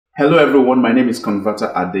Hello everyone, my name is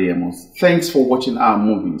Converter Adeyemo. Thanks for watching our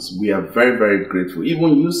movies. We are very, very grateful.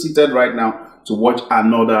 Even you seated right now to watch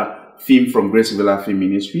another film from Grace Villa Film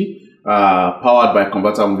Ministry, powered by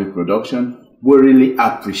Converter Movie Production. We really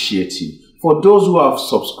appreciate you. For those who have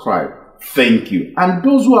subscribed, thank you. And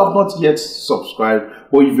those who have not yet subscribed,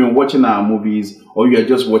 or you've been watching our movies, or you are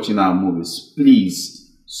just watching our movies,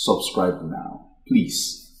 please subscribe now.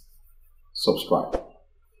 Please subscribe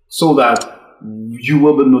so that you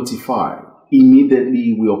will be notified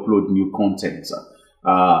immediately we upload new content.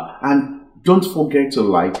 And don't forget to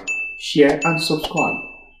like, share, and subscribe.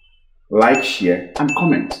 Like, share, and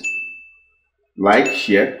comment. Like,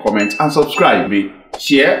 share, comment, and subscribe.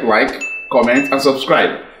 Share, like, comment, and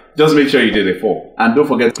subscribe. Just make sure you did it for. And don't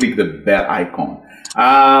forget to click the bell icon.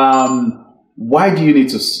 Why do you need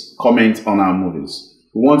to comment on our movies?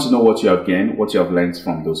 We want to know what you have gained, what you have learned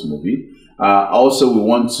from those movies. Also, we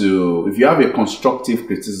want to, if you have a constructive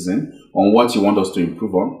criticism on what you want us to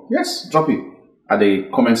improve on, yes, drop it at the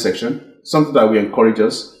comment section. Something that will encourage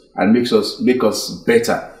us and make us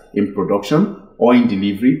better in production or in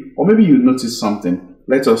delivery. Or maybe you notice something,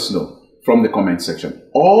 let us know from the comment section.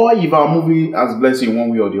 Or if our movie has blessed you in one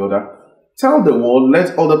way or the other, tell the world,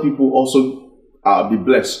 let other people also be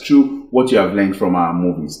blessed through what you have learned from our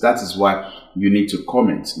movies. That is why you need to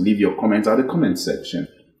comment. Leave your comment at the comment section.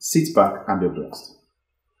 Sit back and be blessed.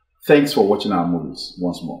 Thanks for watching our movies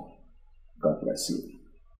once more. God bless you.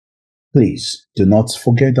 Please do not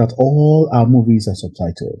forget that all our movies are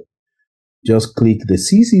subtitled. Just click the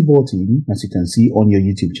CC button, as you can see on your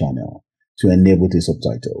YouTube channel, to enable the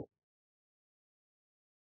subtitle.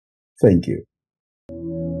 Thank you.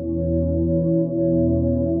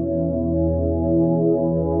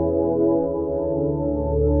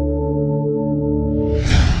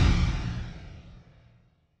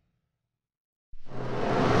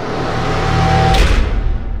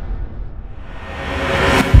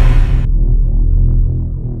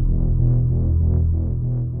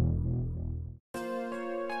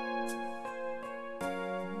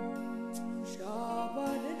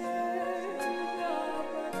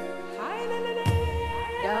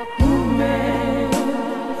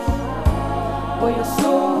 Where your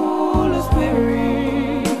soul is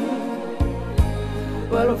weary,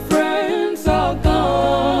 where the friends are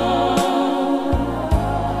gone,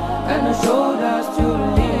 and the shoulders to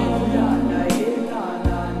lean.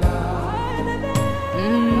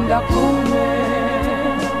 That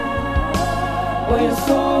moment, where your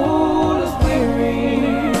soul is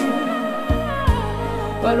weary,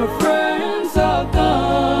 where the friends are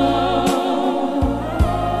gone,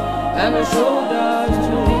 and the shoulders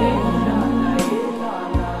to lean.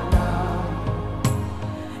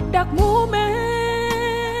 That moment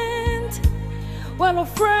when our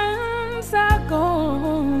friends are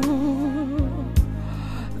gone,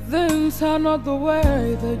 things are not the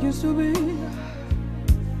way they used to be.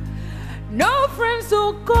 No friends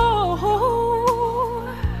to go,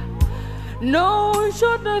 no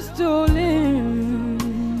shoulders to lean.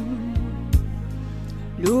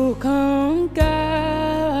 You can't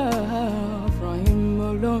get from him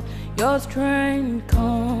alone, your strength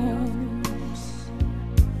comes.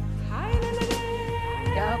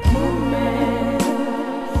 That moment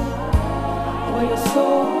where your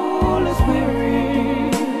soul is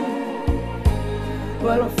weary,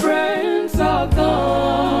 where the friends are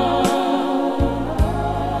gone,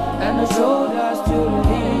 and the shoulders to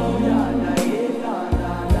lean.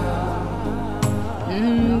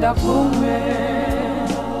 That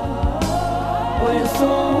moment where your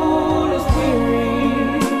soul is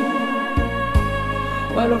weary,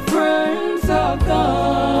 where the friends are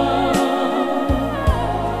gone,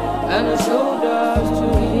 and the shoulders to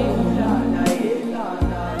lean.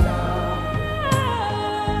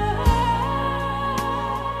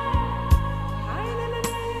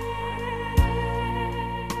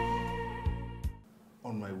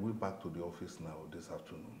 On my way back to the office now this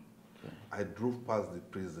afternoon, I drove past the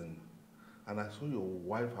prison and I saw your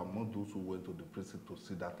wife among those who went to the prison to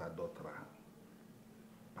see that her daughter,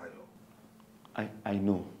 Bayo. I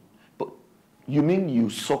know. But you mean you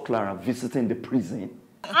saw Clara visiting the prison?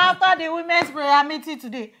 After the women's prayer meeting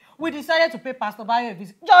today, we decided to pay Pastor Bayo a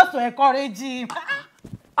visit just to encourage him.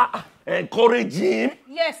 Encourage him?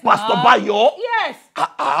 Yes, Pastor Bayo? Yes.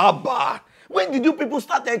 Abba. When did you people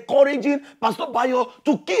start encouraging Pastor Bayo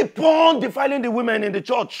to keep on defiling the women in the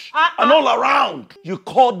church and all around? You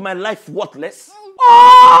called my life worthless?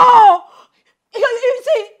 Oh! You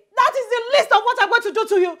see, that is the least of what I'm going to do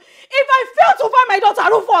to you. If I fail to find my daughter,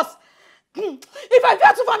 Rufus, if I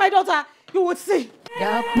fail to find my daughter, you would see.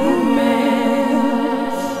 That moment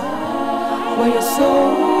where your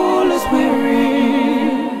soul is weary,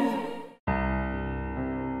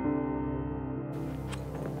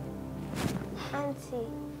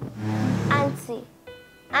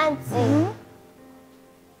 Auntie,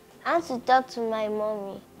 I want to talk to my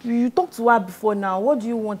mommy. You talked to her before now. What do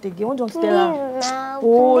you want again? What do you want to tell her? Now,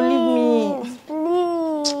 Oh, please, leave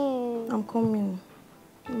me. Please. I'm coming.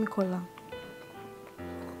 Let me call her.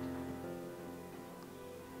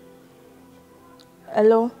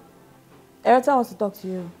 Hello? Erita wants to talk to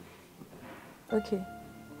you. Okay.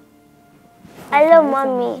 Hello,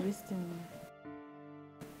 Mommy.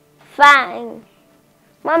 Fine.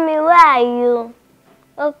 Mommy, where are you?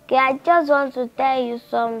 Okay, I just want to tell you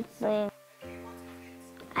something.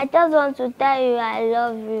 I just want to tell you I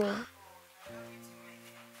love you.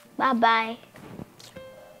 Bye-bye.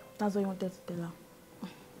 That's what you wanted to tell her.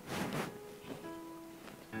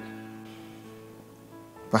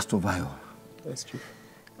 Pastor Bayo. Yes, Chief.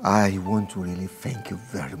 I want to really thank you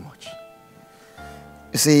very much.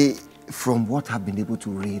 You see, from what I've been able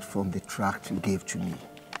to read from the tract you gave to me,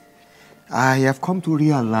 I have come to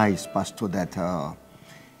realize, Pastor, that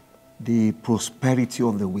the prosperity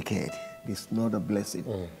of the wicked is not a blessing.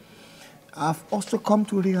 I've also come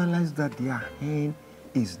to realize that their end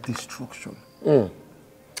is destruction.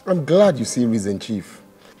 I'm glad you see reason, Chief.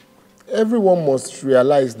 Everyone must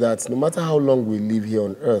realize that no matter how long we live here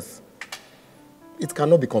on earth, it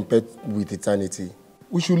cannot be compared with eternity.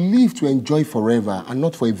 We should live to enjoy forever and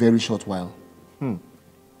not for a very short while.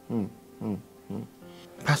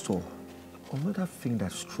 Pastor, another thing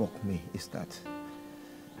that struck me is that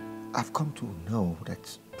I've come to know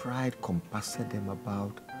that pride compasses them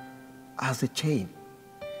about as a chain,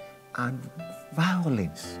 and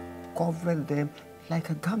violence covered them like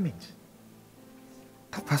a garment.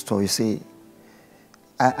 Pastor, you see,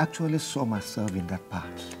 I actually saw myself in that part.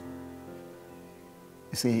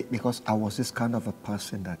 You see, because I was this kind of a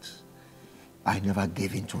person that I never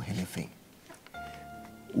gave in to anything.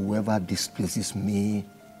 Whoever displeases me,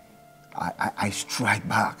 I strike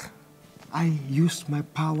back. I use my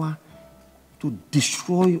power to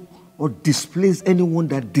destroy or displace anyone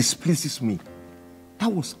that displeases me.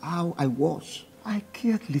 That was how I was. I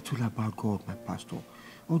cared little about God, my pastor.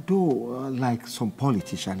 Although, like some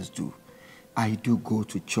politicians do, I do go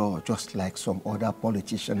to church just like some other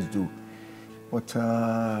politicians do. But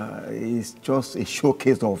it's just a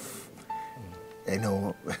showcase of,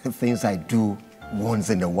 things I do once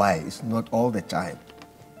in a while. It's not all the time.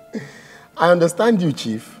 I understand you,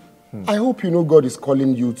 Chief. I hope you know God is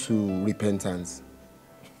calling you to repentance.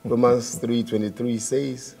 Romans 3:23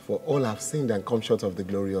 says, "For all have sinned and come short of the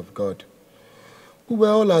glory of God." We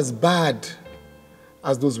were all as bad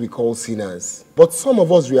as those we call sinners. But some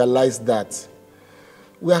of us realized that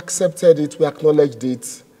we accepted it, we acknowledged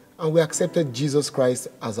it, and we accepted Jesus Christ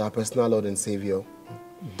as our personal Lord and Savior.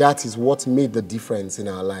 That is what made the difference in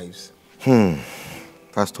our lives.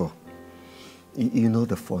 Pastor, you know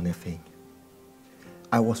the funny thing?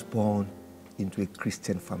 I was born into a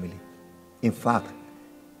Christian family. In fact,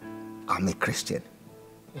 I'm a Christian.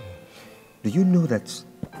 Do you know that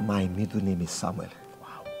my middle name is Samuel?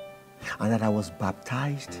 Wow. And that I was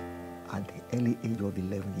baptized at the early age of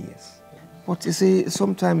 11 years. But you see,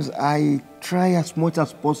 sometimes I try as much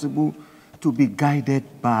as possible to be guided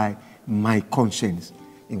by my conscience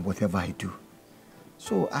in whatever I do.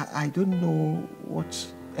 So I don't know what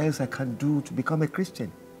else I can do to become a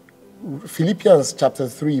Christian. Philippians chapter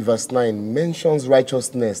 3 verse 9 mentions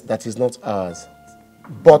righteousness that is not ours,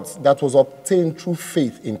 but that was obtained through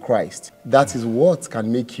faith in Christ. That is what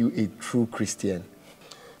can make you a true Christian.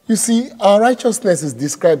 You see, our righteousness is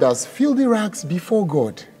described as filthy rags before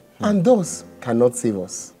God, and those cannot save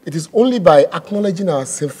us. It is only by acknowledging our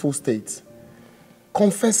sinful state,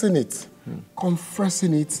 confessing it,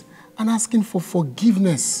 confessing it, and asking for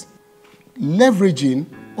forgiveness, leveraging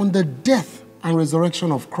on the death and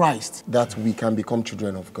resurrection of Christ, that we can become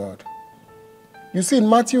children of God. You see, in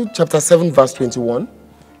Matthew chapter 7 verse 21,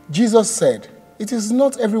 Jesus said, "It is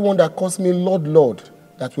not everyone that calls me Lord, Lord,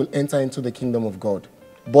 that will enter into the kingdom of God,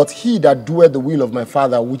 but he that doeth the will of my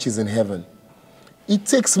Father which is in heaven." It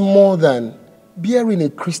takes more than bearing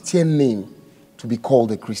a Christian name to be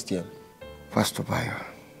called a Christian. Pastor Bayo,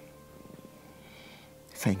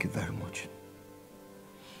 thank you very much.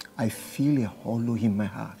 I feel a hollow in my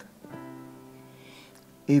heart,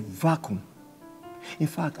 a vacuum, in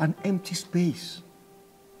fact, an empty space.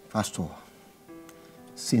 Pastor,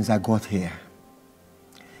 since I got here,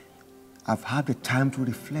 I've had the time to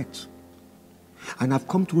reflect, and I've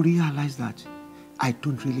come to realize that I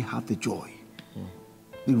don't really have the joy,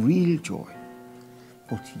 the real joy,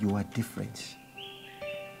 but you are different.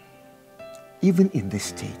 Even in this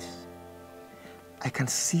state, I can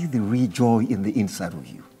see the real joy in the inside of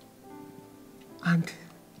you. And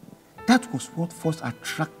that was what first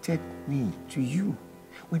attracted me to you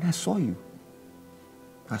when I saw you.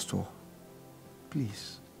 Pastor,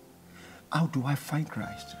 please, how do I find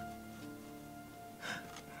Christ?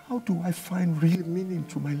 How do I find real meaning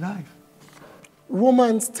to my life?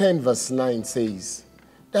 Romans 10 verse 9 says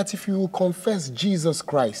that if you will confess Jesus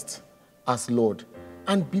Christ as Lord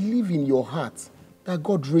and believe in your heart that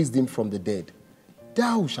God raised him from the dead,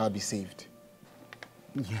 thou shalt be saved.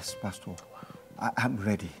 Yes, Pastor. I'm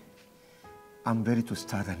ready. I'm ready to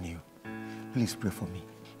start anew. Please pray for me.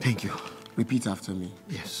 Thank you. Repeat after me.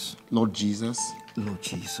 Yes. Lord Jesus. Lord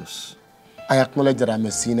Jesus. I acknowledge that I'm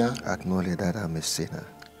a sinner. I acknowledge that I'm a sinner.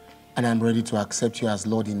 And I'm ready to accept you as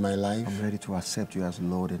Lord in my life. I'm ready to accept you as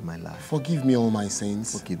Lord in my life. Forgive me all my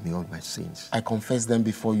sins. Forgive me all my sins. I confess them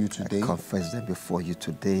before you today. I confess them before you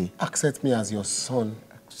today. Accept me as your son.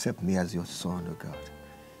 Accept me as your son, oh God.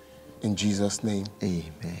 In Jesus' name.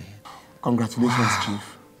 Amen. Congratulations,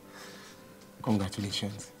 Chief.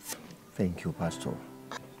 Congratulations. Thank you, Pastor.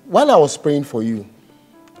 While I was praying for you,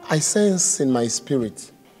 I sense in my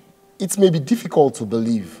spirit, it may be difficult to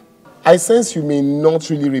believe. I sense you may not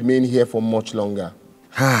really remain here for much longer.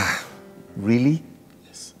 Really?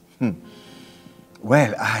 Yes.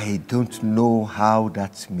 Well, I don't know how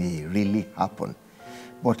that may really happen.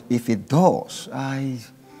 But if it does, I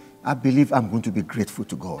believe I'm going to be grateful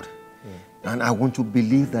to God. Yeah. And I want to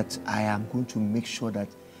believe that I am going to make sure that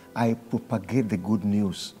I propagate the good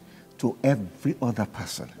news to every other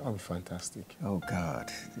person. That would be fantastic. Oh,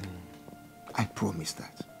 God. I promise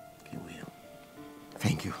that. You will.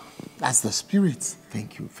 Thank you. That's the spirit.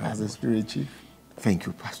 Thank you, Father. That's the spirit, Chief. Thank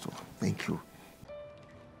you, Pastor. Thank you.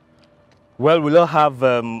 Well, we'll all have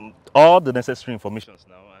all the necessary information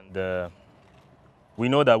now, and we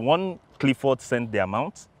know that one Clifford sent the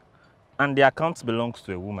amount, and the account belongs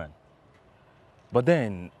to a woman. But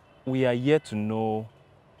then, we are yet to know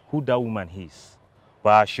who that woman is. But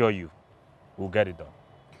I assure you, we'll get it done.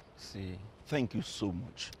 See, thank you so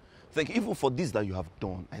much. Thank you. Even for this that you have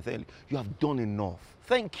done, I tell you, you have done enough.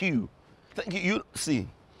 Thank you. Thank you. You see,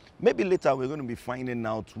 maybe later we're going to be finding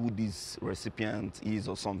out who this recipient is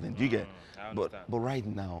or something. Do you get? But right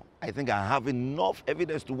now, I think I have enough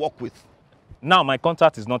evidence to work with. Now, my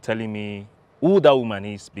contact is not telling me who that woman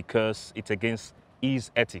is because it's against his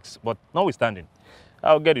ethics. But notwithstanding,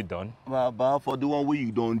 I'll get it done. But for the one way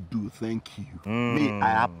you don't do, thank you. Me,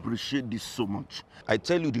 I appreciate this so much. I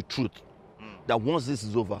tell you the truth, that once this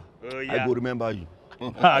is over, I will remember you.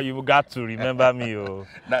 You got to remember me. Oh.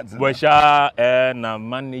 That's but the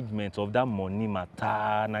management of that money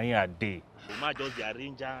matter na a day. Just the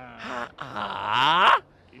arranger.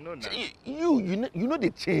 You know now. You know the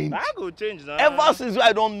change. I go change now. Ever since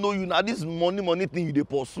I don't know you now, this money thing you dey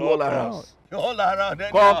pursue all around. All around.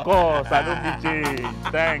 Of course, I don't be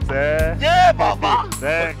changed. Thanks, eh? Yeah, Baba.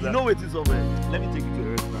 Thanks. You know what is over. Let me take you to the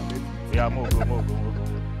restaurant. Yeah, move.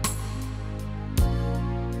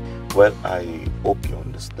 Well, I hope you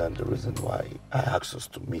understand the reason why I asked us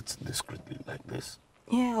to meet discreetly like this.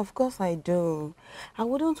 Yeah, of course I do. I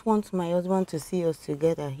wouldn't want my husband to see us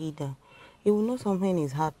together either. He will know something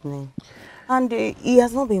is happening. And he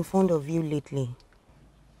has not been fond of you lately.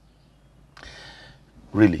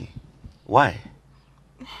 Really? Why?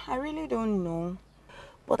 I really don't know.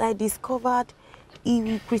 But I discovered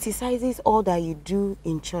he criticizes all that you do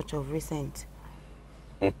in church of recent.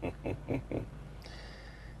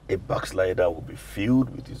 A backslider will be filled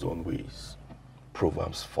with his own ways.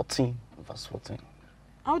 Proverbs 14, verse 14.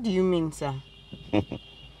 How do you mean, sir?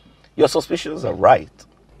 Your suspicions are right,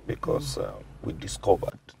 because we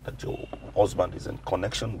discovered that your husband is in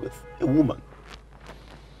connection with a woman.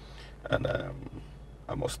 And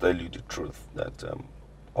I must tell you the truth that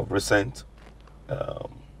of recent,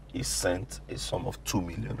 he sent a sum of 2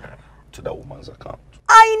 million to that woman's account.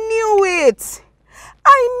 I knew it!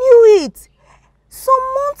 I knew it! Some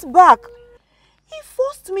months back, he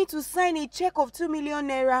forced me to sign a check of 2 million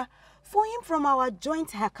naira for him from our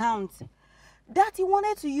joint account. That he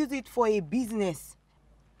wanted to use it for a business.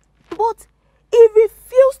 But he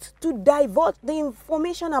refused to divulge the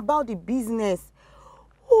information about the business.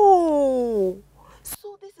 Oh,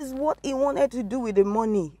 so this is what he wanted to do with the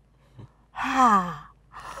money.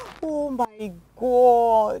 Oh my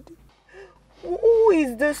God. Who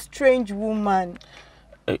is this strange woman?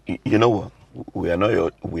 You know what? We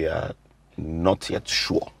are not yet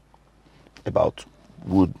sure about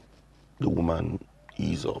who the woman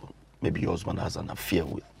is, or maybe your husband has an affair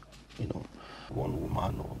with, one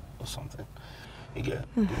woman or something. Again,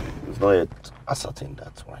 we've not yet ascertained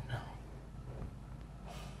that right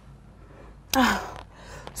now.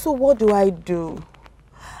 So what do?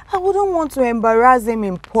 I wouldn't want to embarrass him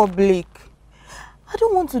in public. I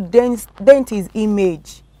don't want to dent his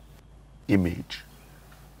image. Image?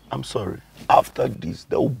 I'm sorry. After this,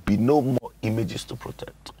 there will be no more images to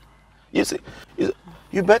protect. You see,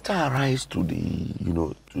 you better arise to the,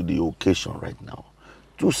 to the occasion right now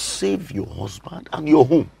to save your husband and your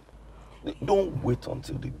home. Don't wait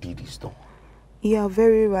until the deed is done. You are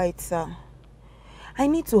very right, sir. I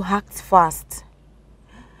need to act fast.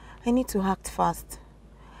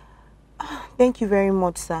 Thank you very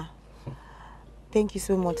much, sir. Thank you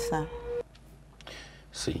so much, sir.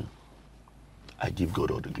 See, I give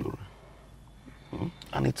God all the glory.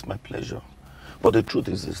 And it's my pleasure. But the truth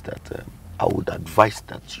is that I would advise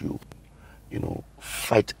that you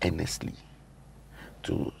fight earnestly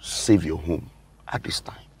to save your home at this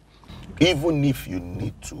time. Even if you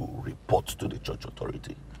need to report to the church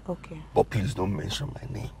authority. Okay. But please don't mention my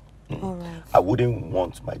name. All right. I wouldn't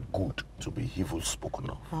want my good to be evil spoken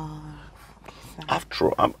of. Okay, sir.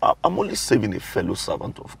 After all, I'm only saving a fellow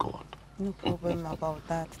servant of God. No problem about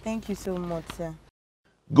that. Thank you so much, sir.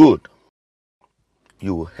 Good.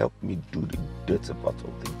 You will help me do the dirty part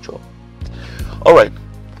of the job. All right.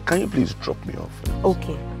 Can you please drop me off?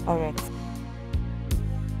 Okay. All right.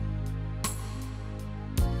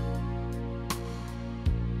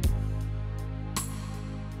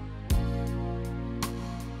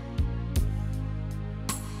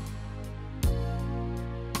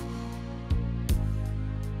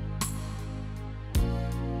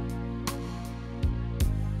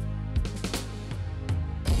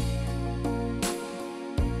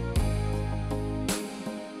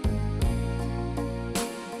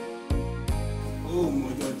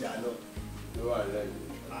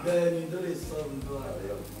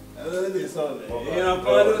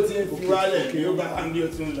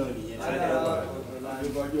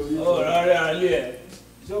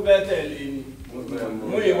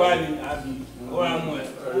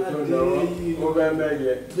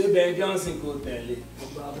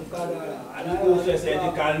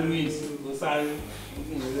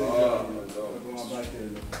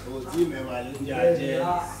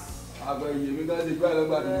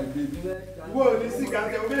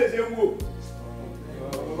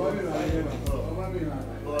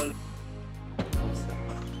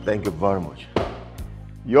 Thank you very much.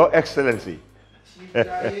 Your Excellency. You're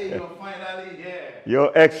finally here.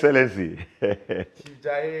 Your Excellency.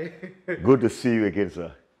 Good to see you again,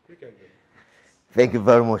 sir. Thank you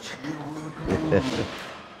very much.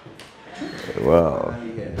 Wow.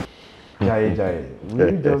 Jai,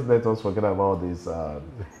 will you just let us forget about this,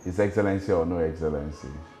 His Excellency or no Excellency?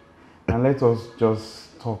 And let us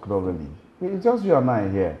just talk normally. It's just you and I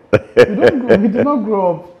here. We did not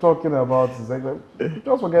grow up talking about His Excellency.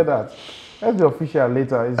 Just forget that. Let's be official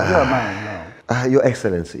later. It's you and I now. Your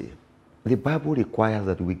Excellency, the Bible requires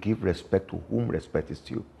that we give respect to whom respect is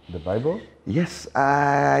due. The Bible? Yes,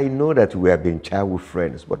 I know that we have been childhood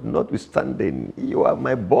friends, but notwithstanding, you are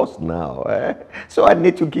my boss now. So I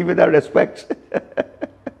need to give you that respect.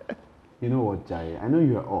 You know what, Jai? I know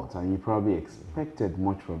you're hot and you probably expected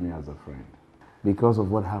much from me as a friend because of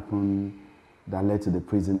what happened that led to the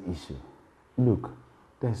prison issue. Look,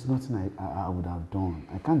 there's nothing I would have done.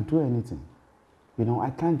 I can't do anything.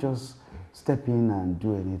 I can't just step in and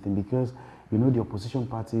do anything because, the opposition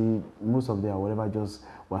party, most of them or whatever, just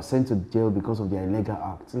were sent to jail because of their illegal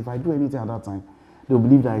acts. If I do anything at that time, they'll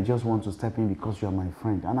believe that I just want to step in because you are my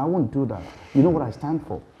friend. And I won't do that. You know what I stand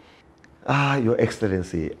for. Your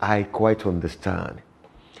Excellency, I quite understand.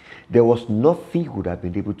 There was nothing you would have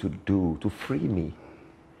been able to do to free me.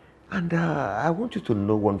 And I want you to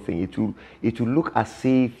know one thing. It will look as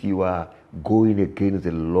if you are going against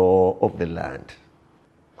the law of the land.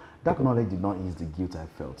 That knowledge did not ease the guilt I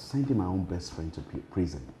felt, sending my own best friend to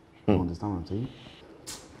prison. You understand what I'm saying?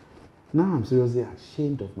 Now I'm seriously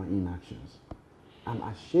ashamed of my inactions. I'm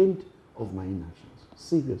ashamed of my inactions.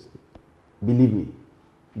 Seriously. Believe me,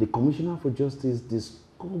 the Commissioner for Justice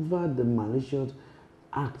discovered the malicious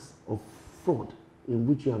acts of fraud in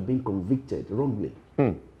which you have been convicted wrongly.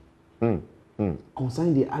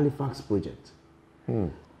 Concerning the Halifax project.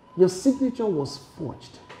 Your signature was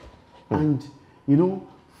forged. And,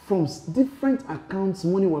 from different accounts,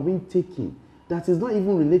 money were being taken that is not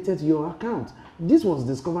even related to your account. This was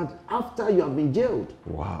discovered after you have been jailed.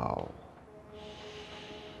 Wow.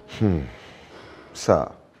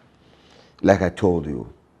 Sir, like I told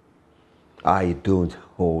you, I don't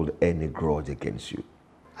hold any grudge against you.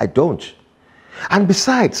 I don't. And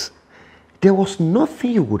besides, there was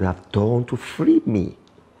nothing you would have done to free me.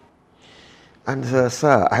 And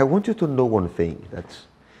sir, I want you to know one thing, that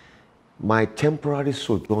my temporary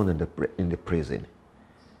sojourn in the prison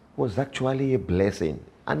was actually a blessing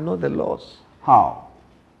and not a loss. How?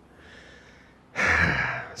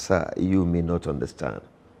 Sir, you may not understand.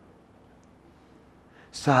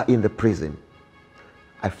 Sir, in the prison,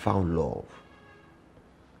 I found love.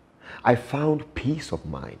 I found peace of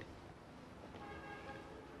mind.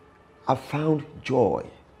 I found joy.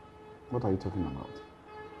 What are you talking about?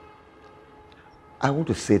 I want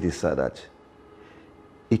to say this, sir, that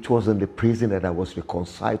it was in the prison that I was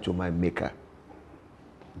reconciled to my Maker.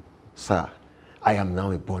 Sir, I am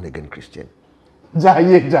now a born-again Christian.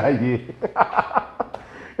 Jaye.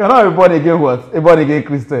 You're not a born-again what? A born-again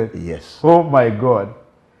Christian? Yes. Oh my God.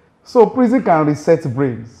 So prison can reset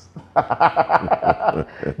brains.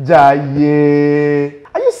 Jaye.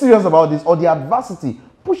 Are you serious about this? Or the adversity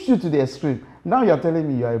pushed you to the extreme? Now you're telling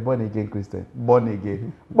me you're a born-again Christian. Born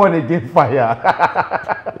again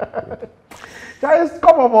fire. Guys,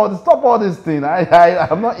 come on, stop all this thing.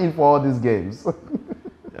 I'm not in for all these games.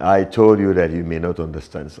 I told you that you may not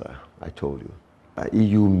understand, sir. I told you.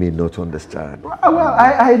 You may not understand. Well,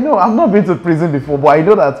 I know. I've not been to prison before, but I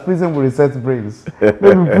know that prison will reset brains. Maybe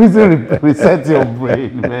prison reset your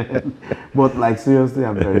brain, man. But like, seriously,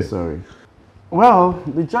 I'm very sorry. Well,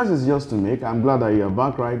 the choice is yours to make. I'm glad that you're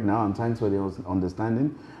back right now, and thanks for the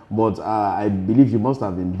understanding. But I believe you must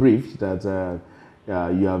have been briefed that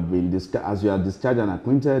you have been, as you are discharged and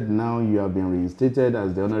acquainted, now you have been reinstated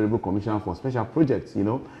as the Honorable Commissioner for Special Projects, you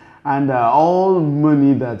know. And all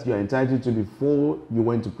money that you are entitled to before you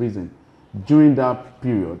went to prison, during that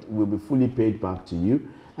period, will be fully paid back to you,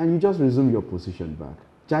 and you just resume your position back.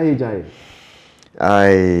 Jaye.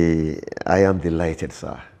 I am delighted,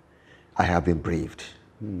 sir. I have been briefed.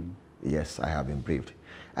 Yes, I have been briefed.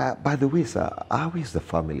 By the way, sir, how is the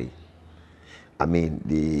family? I mean,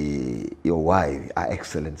 your wife, Her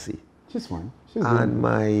Excellency. She's fine. And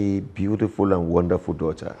my beautiful and wonderful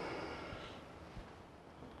daughter.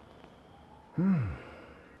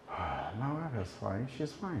 My wife is fine.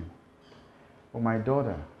 She's fine. But my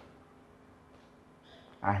daughter,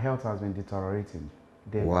 her health has been deteriorating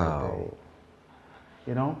day by day.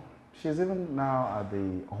 You know, she's even now at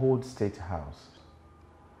the Old State House.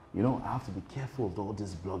 You know, I have to be careful of all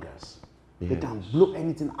these bloggers. Yes. They can blow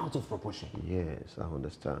anything out of proportion. Yes, I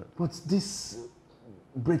understand. But this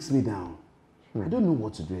breaks me down. I don't know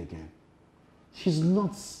what to do again. She's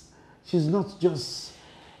not just, she's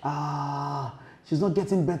not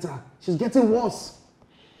getting better. She's getting worse,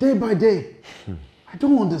 day by day. I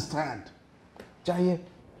don't understand. Jaye,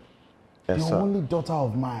 yes, you're sir. Only daughter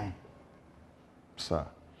of mine. Sir,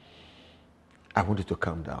 I want you to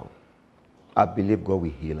calm down. I believe God will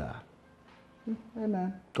heal her.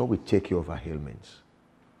 Amen. God will take care of her ailments.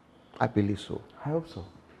 I believe so. I hope so.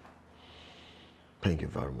 Thank you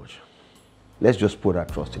very much. Let's just put our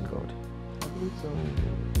trust in God. I believe so.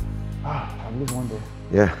 I believe one day.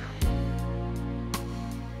 Yeah.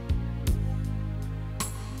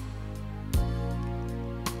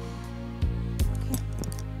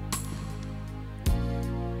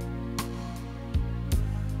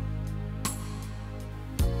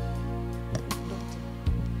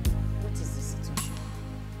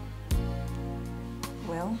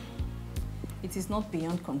 It is not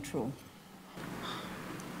beyond control.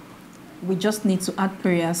 We just need to add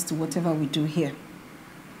prayers to whatever we do here.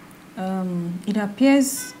 It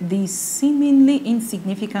appears the seemingly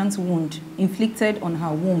insignificant wound inflicted on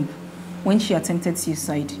her womb when she attempted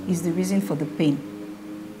suicide is the reason for the pain.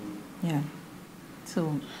 Yeah.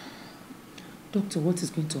 So, Doctor, what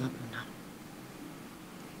is going to happen now?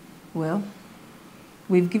 Well,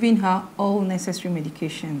 we've given her all necessary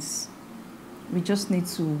medications. We just need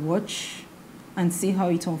to watch and see how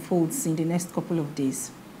it unfolds in the next couple of days.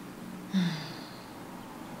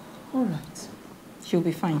 All right. She'll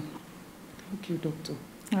be fine. Thank you, doctor.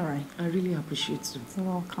 All right. I really appreciate you. You're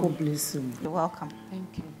welcome. God bless you. You're welcome.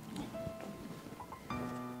 Thank you.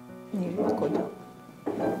 You're welcome.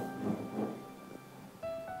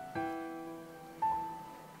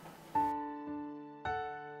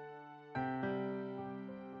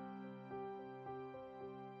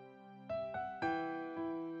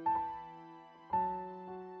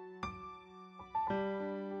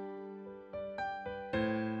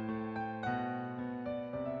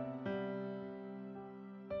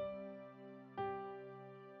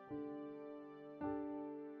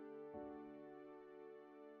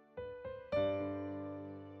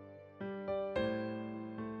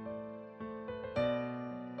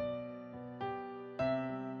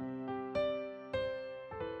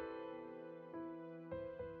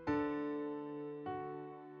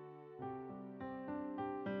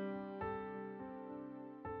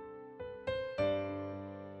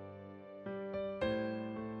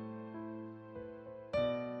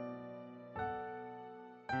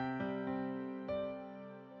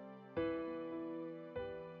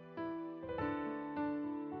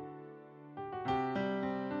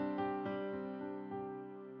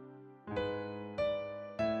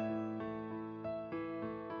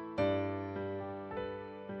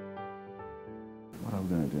 What are we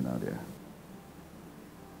going to do now, dear?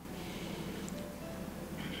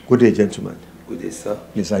 Good day, gentlemen. Good day, sir.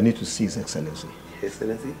 Please, I need to see His Excellency.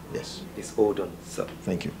 Excellency? Yes. Please hold on, sir.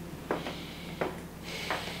 Thank you.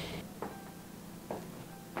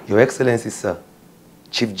 Your Excellency, sir.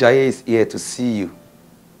 Chief Jaye is here to see you.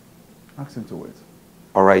 Ask him to wait.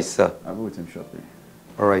 All right, sir. I'll be with him shortly.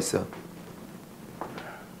 All right, sir.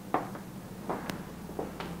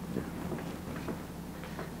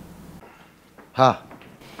 Ha!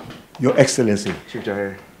 Your Excellency. Chief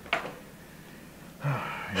Jaye.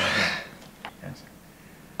 Yes.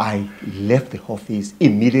 I left the office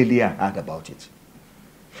immediately I heard about it.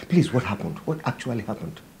 Please, what happened? What actually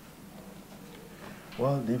happened?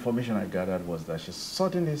 Well, the information I gathered was that she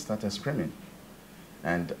suddenly started screaming.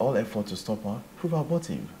 And all effort to stop her proved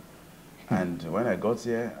abortive. And when I got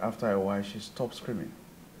here, after a while, she stopped screaming.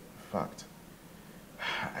 In fact,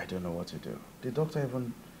 I don't know what to do. The doctor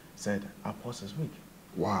even said her pulse is weak.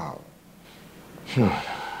 Wow.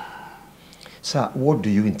 Sir, what do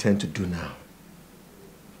you intend to do now?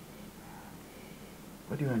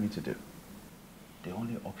 What do I need to do? The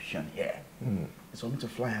only option here is for me to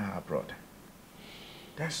fly her abroad.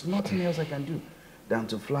 There's nothing else I can do than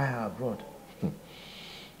to fly her abroad.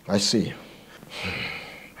 I see.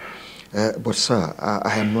 But sir,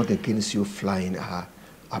 I am not against you flying her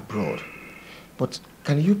abroad. But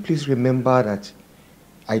can you please remember that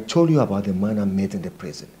I told you about the man I met in the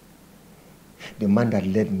prison? The man that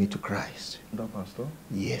led me to Christ. The pastor?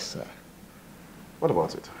 Yes, sir. What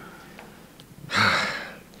about it?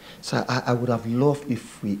 Sir, I would have loved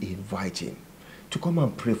if we invite him to come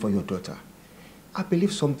and pray for your daughter. I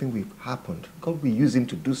believe something will happen. God will use him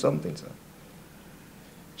to do something, sir.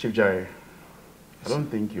 Chief Jai, I don't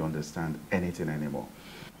think you understand anything anymore.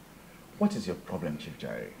 What is your problem, Chief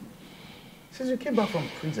Jai? Since you came back from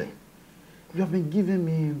prison, you have been giving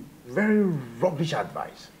me very rubbish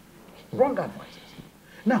advice. Wrong advices.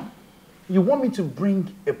 Now, you want me to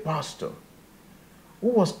bring a pastor who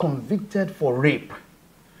was convicted for rape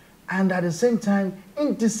and at the same time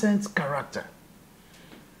indecent character.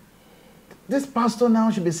 This pastor now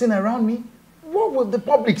should be seen around me. What will the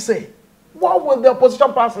public say? What will the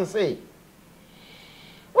opposition pastor say?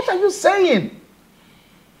 What are you saying?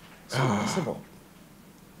 It's impossible.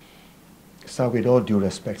 Sir, with all due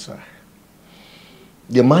respect, sir,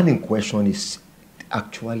 the man in question is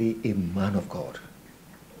actually a man of God.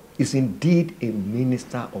 Is indeed a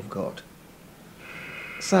minister of God.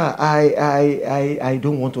 Sir, I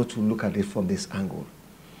don't want us to look at it from this angle.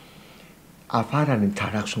 I've had an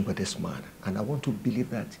interaction with this man, and I want to believe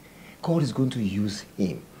that God is going to use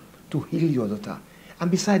him to heal your daughter.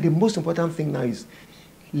 And besides, the most important thing now is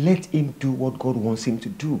let him do what God wants him to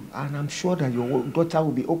do. And I'm sure that your daughter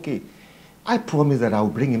will be okay. I promise that I will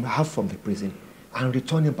bring him out from the prison and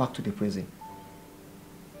return him back to the prison.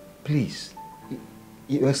 Please,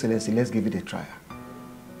 Your Excellency, let's give it a try.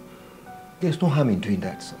 There's no harm in doing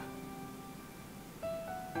that, sir.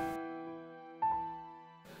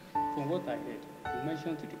 From what I heard, you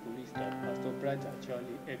mentioned to the police that Pastor Bright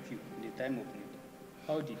actually helped you in the time of need.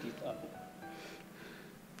 How did it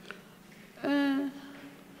happen?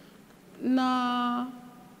 Na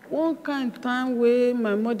one kind time wey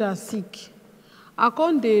my mother sick, I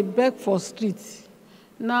come dey beg for street.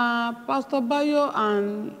 Na Pastor Bayo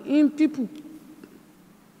and him people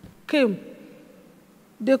came.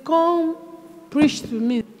 They come preach to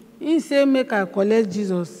me. He say make I collect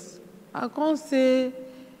Jesus. I come say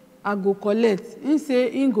I go collect. He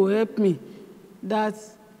say he go help me, that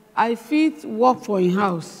I fit work for him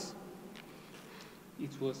house.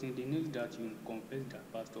 It was in the news that you confessed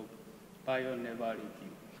that Pastor Bayo never raped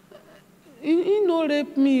you. He no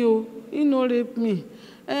rape me, oh. He no rape me.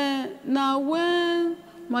 Now when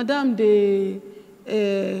Madam dey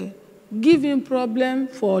give him problem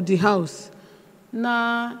for the house,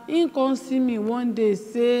 na he come see me one day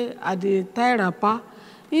say I dey tie wrapper.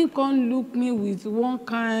 He come look me with one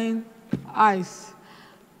kind eyes.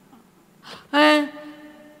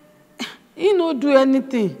 He no do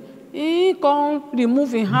anything. He come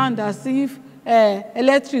remove his hand as if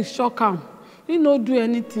electric shock am. He no do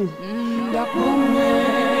anything. That moment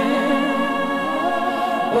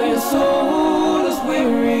when your soul is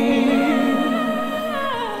weary,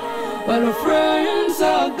 when the friends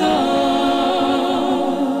are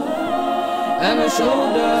gone and the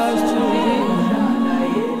shoulders to lean.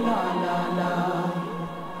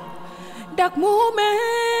 That moment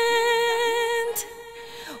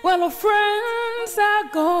when the friends are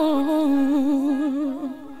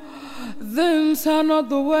gone, things are not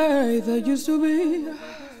the way they used to be.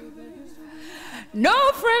 No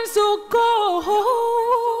friends to go,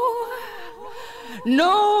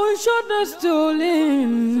 no shoulder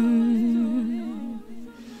stolen.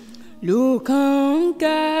 Look on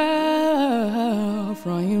God,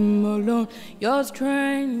 from him alone your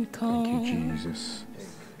strength comes. Thank you, Jesus.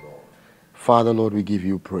 Father, Lord, we give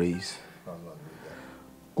you praise.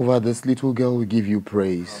 Over this little girl, we give you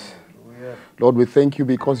praise. Lord, we thank you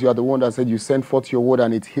because you are the one that said you sent forth your word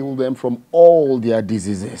and it healed them from all their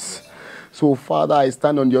diseases. So, Father, I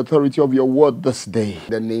stand on the authority of your word this day.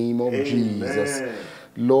 In the name of Jesus.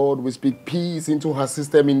 Lord, we speak peace into her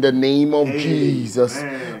system in the name of Jesus.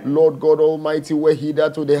 Lord God Almighty, where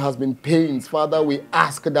hitherto there has been pains, Father, we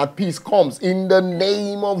ask that peace comes in the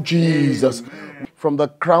name of Jesus. From the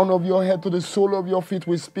crown of your head to the sole of your feet,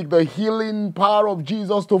 we speak the healing power of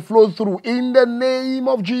Jesus to flow through in the name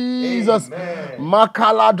of Jesus.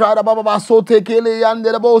 Makala drada baba sote kele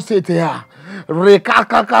yande bo setea.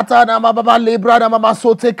 Rekakakata na baba libra na mama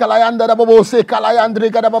sote kalayanda da baba se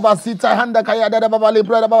kalayandre kada baba sita handa kaya da baba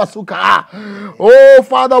libra da baba suka. Oh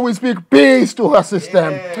Father, we speak peace to her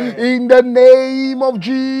system in the name of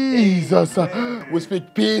Jesus. We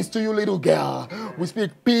speak peace to you, little girl. We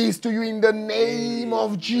speak peace to you in the name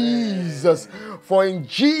of Jesus. For in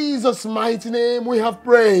Jesus' mighty name we have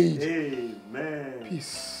prayed. Amen.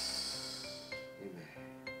 Peace. Amen.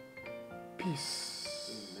 Peace.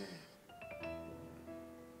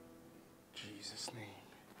 Jesus' name.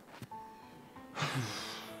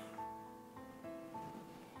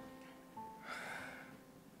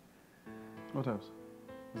 What else?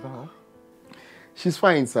 Is that her? She's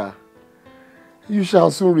fine, sir. You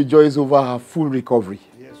shall soon rejoice over her full recovery.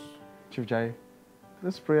 Yes. Chief Jai,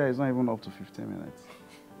 this prayer is not even up to 15 minutes.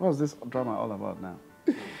 What's this drama all about now?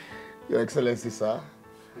 Your Excellency, sir,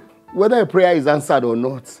 whether a prayer is answered or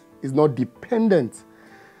not is not dependent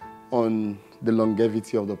on the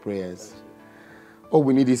longevity of the prayers. All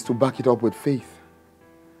we need is to back it up with faith.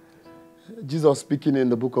 Jesus, speaking in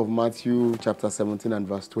the book of Matthew chapter 17 and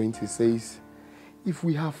verse 20, says, if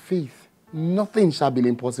we have faith, nothing shall be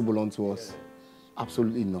impossible unto us.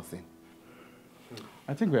 Absolutely nothing.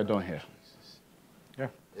 I think we are done here. Yeah.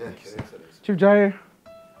 Thank you, sir. Chief Jai,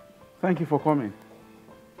 thank you for coming.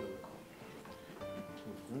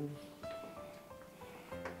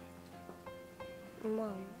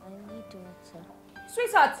 Mom, I need water.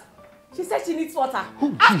 Sweetheart, she said she needs water.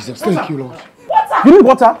 Oh, Jesus, thank you, Lord. Water! You need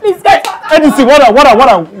water? Please get water. Anything, water. I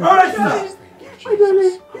don't know. I miss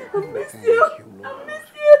you. I miss you.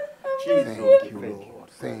 Thank you, Lord.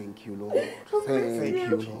 Thank you, Lord. Thank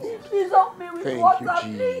you, Lord. Please help me with water, Thank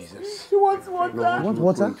you, please. Jesus. She wants water. Lord, You want we're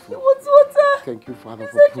water? grateful. She wants water. Thank you, Father,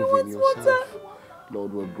 She for said she proving wants yourself. water.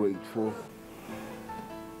 Lord, we're grateful.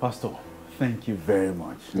 Pastor, thank you very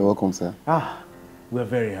much. You're welcome, sir. We're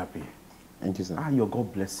very happy. Thank you, sir. Your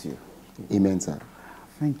God bless you. Amen, sir.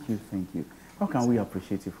 Thank you, thank you. How can we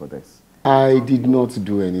appreciate you for this? I did not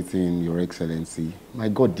do anything, Your Excellency. My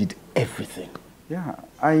God did everything. Yeah,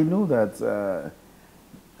 I know that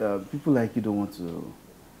people like you don't want to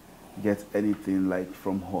get anything like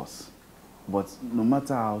from us. But no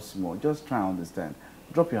matter how small, just try and understand.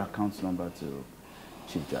 Drop your account number to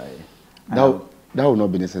Chief Jai. That will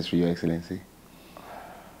not be necessary, Your Excellency.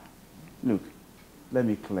 Look, let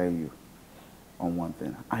me clear you on one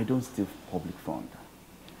thing. I don't steal public fund.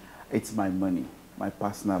 It's my money, my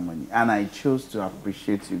personal money. And I chose to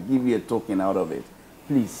appreciate you, give you a token out of it.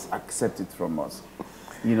 Please accept it from us.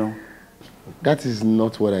 You know? That is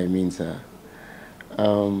not what I mean, sir.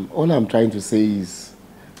 All I'm trying to say is,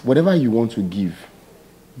 whatever you want to give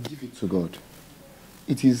it to God.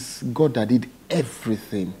 It is God that did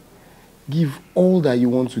everything. Give all that you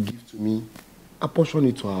want to give to me. Apportion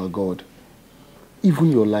it to our God.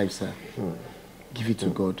 Even your life, sir. Give it to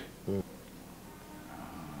God.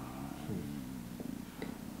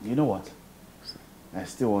 You know what? There's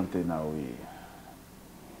still one thing I will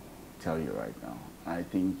tell you right now. I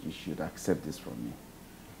think you should accept this from me.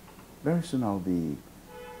 Very soon I'll be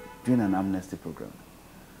doing an amnesty program.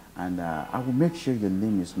 And I will make sure your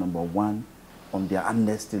name is #1 on their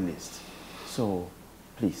amnesty list. So,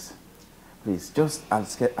 please, just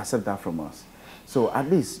accept that from us. So at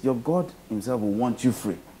least your God himself will want you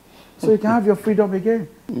free. So you can have your freedom again.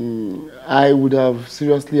 I would have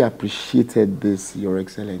seriously appreciated this, Your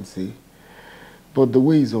Excellency. But the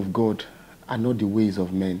ways of God are not the ways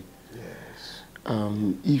of men. Yes.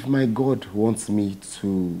 If my God wants me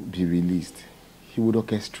to be released, he would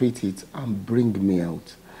orchestrate it and bring me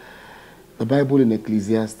out. The Bible in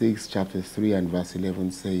Ecclesiastes chapter 3 and verse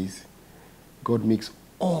 11 says, God makes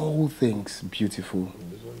all things beautiful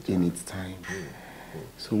in its time.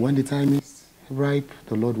 So when the time is ripe,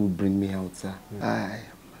 the Lord will bring me out, sir.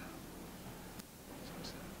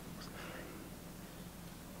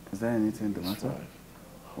 Is there anything the matter?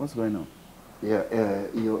 What's going on? Yeah,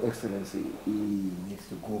 Your Excellency, he needs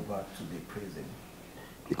to go back to the prison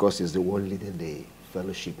because he's the one leading the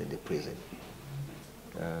fellowship in the prison.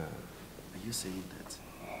 Are you saying that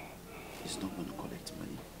he's not going to collect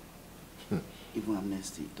money? Even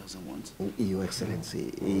Amnesty doesn't want? Your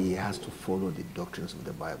Excellency, he has to follow the doctrines of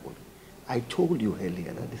the Bible. I told you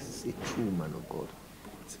earlier that this is a true man of God.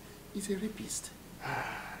 But he's a rapist.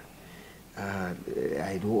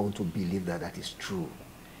 I don't want to believe that that is true.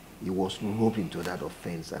 He was roped into that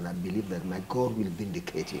offense, and I believe that my God will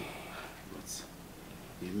vindicate him. But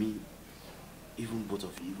you mean, even both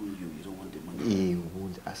of you, even you don't want the money? He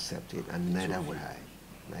won't accept it, and neither would I.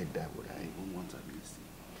 Neither would I. You won't want amnesty.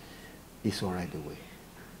 It's all right the way.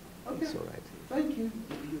 Okay. It's all right. Thank you.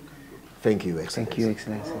 Thank you, Excellency. Thank you,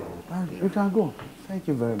 Excellency. You can go. Thank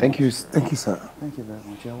you very much. Thank you, sir. Thank you very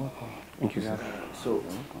much. You're welcome. Thank you, sir. So,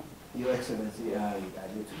 welcome. Your Excellency, I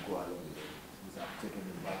need to go along with it. Since I've taken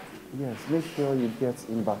him back. Yes, make sure you get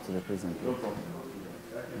him back to the prison. No problem.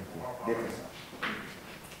 Thank you.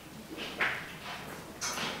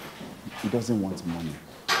 He doesn't want money.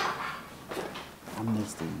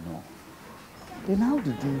 Amnesty, no. Then how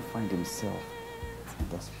did he find himself in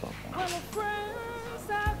this problem? All the friends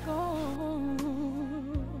are gone.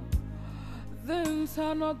 Things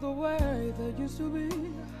are not the way they used to be.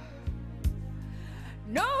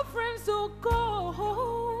 No friends to go.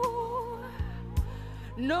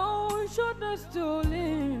 No shoulder to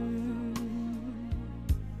lean.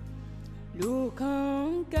 You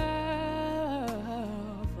can't get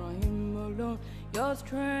from him alone. Your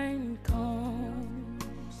strength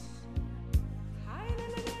comes.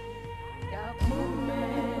 That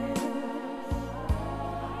moment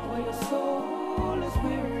when your soul is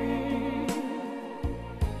weary,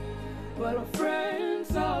 when our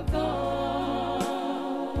friends are gone,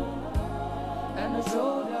 and the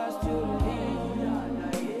shoulders to lean.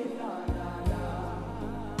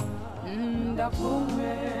 That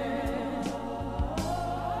moment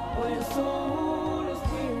when your soul is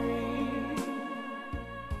weary,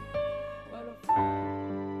 when our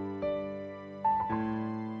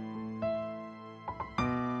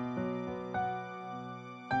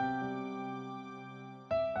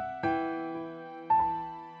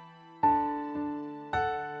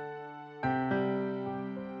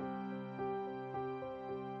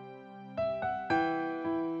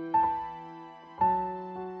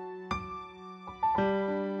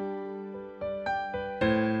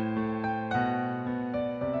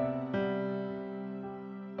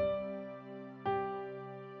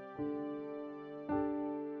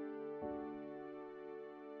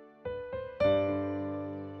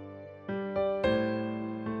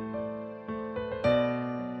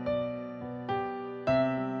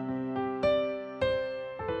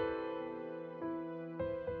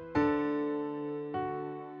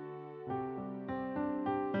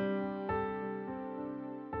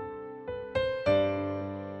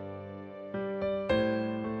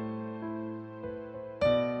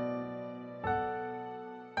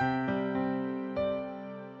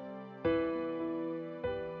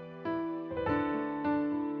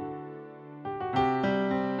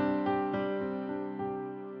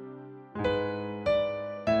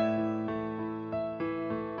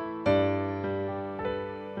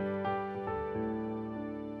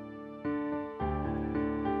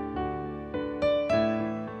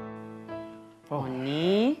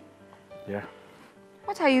Honey? Yeah,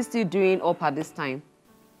 What are you still doing up at this time?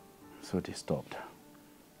 so disturbed.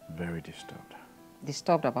 Very disturbed.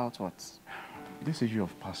 Disturbed about what? This issue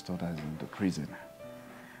of pastor that is in the prison.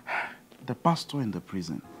 The pastor in the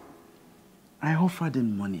prison. I offered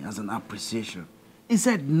him money as an appreciation. He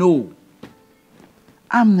said no.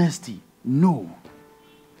 Amnesty, no.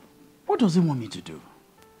 What does he want me to do?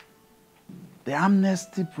 The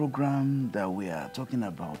amnesty program that we are talking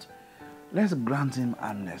about, let's grant him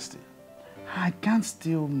amnesty. I can't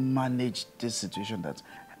still manage this situation that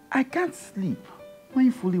I can't sleep,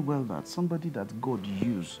 knowing fully well that somebody that God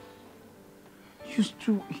used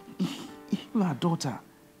to heal our daughter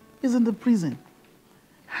is in the prison.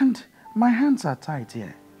 And my hands are tied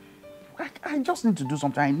here. I just need to do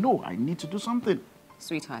something. I know I need to do something.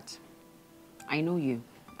 Sweetheart, I know you.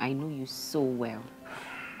 I know you so well.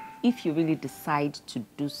 If you really decide to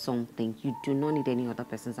do something, you do not need any other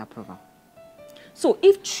person's approval. So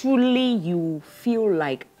if truly you feel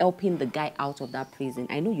like helping the guy out of that prison,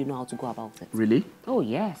 I know you know how to go about it. Really? Oh,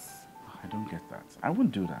 yes. I don't get that. I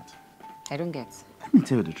wouldn't do that. I don't get. Let me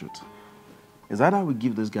tell you the truth. It's either we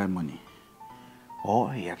give this guy money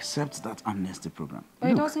or he accepts that amnesty program. But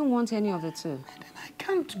he doesn't want any of the two.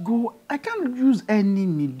 I can't use any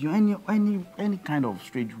medium, any kind of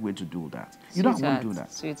strange way to do that. You don't want to do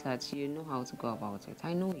that. Sweetheart, you know how to go about it.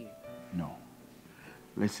 I know you. No.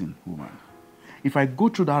 Listen, woman. If I go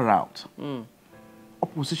through that route,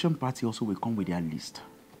 opposition party also will come with their list.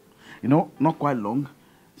 You know, not quite long,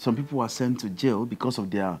 some people were sent to jail because of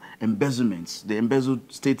their embezzlements. They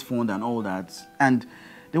embezzled state fund and all that, and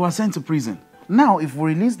they were sent to prison. Now, if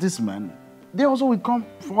we release this man, they also will come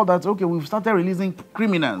for that, okay, we've started releasing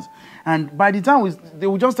criminals. And by the time they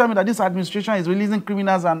will just tell me that this administration is releasing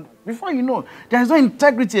criminals, and before you know, there is no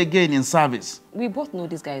integrity again in service. We both know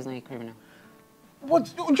this guy is not a criminal.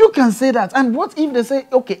 But you can say that. And what if they say,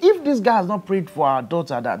 okay, if this guy has not prayed for our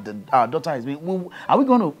daughter, that our daughter is being, are we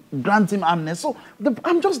going to grant him amnesty? So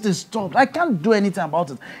I'm just disturbed. I can't do anything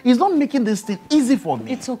about it. He's not making this thing easy for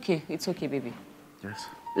me. It's okay, baby. Yes.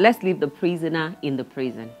 Let's leave the prisoner in the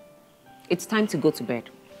prison. It's time to go to bed.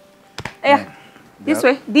 Yeah. This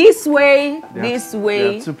way.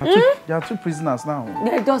 There are two prisoners now.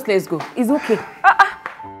 Yeah, just let's go. It's okay.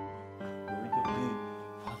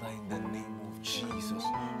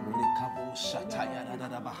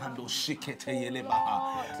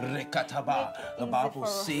 The Bible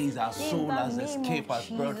says our soul has escaped as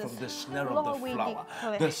bird from the snare of the flower.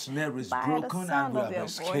 The snare is broken and we have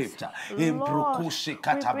escaped.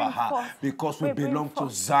 Because we belong to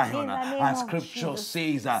Zion. And scripture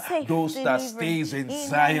says those that stays in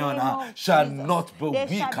Zion shall not be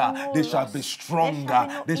weaker. They shall be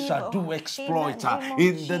stronger. They shall do exploit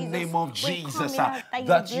in the name of Jesus.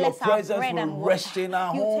 That your presence will rest in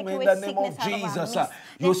our home in the name of Jesus.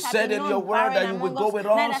 You said in your word that you will go with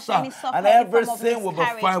us and everything will be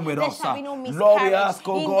fine with us. Lord, we ask,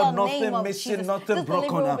 oh God, nothing missing, nothing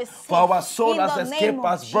broken. For our soul has escaped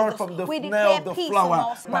as bird from the snare of the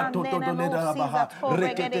flower.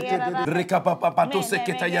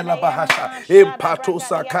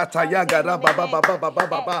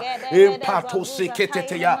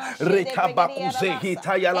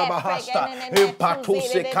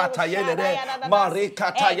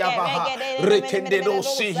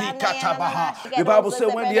 The Bible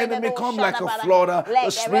says when the enemy come like a flood, the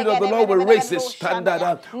Spirit of the Lord will raise his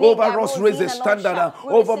standard over us, raise his standard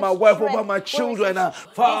over my wife, over my children.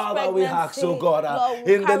 Father, we ask, oh God,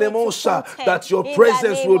 in the name of that your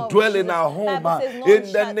presence will dwell in our home.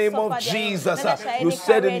 In the name of Jesus, you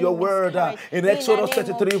said in your word in Exodus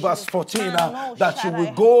 33 verse 14 that you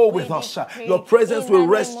will go with us. Your presence will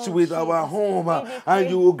rest with our home and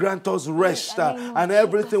you will grant us rest and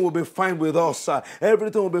everything will be fine with us.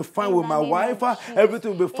 Everything will be fine with my wife.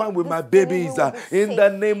 Everything will be fine with my babies. In the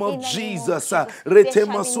name of Jesus.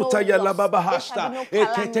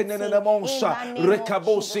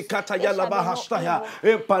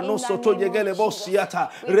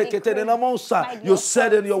 You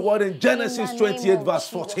said in your word in Genesis 28 verse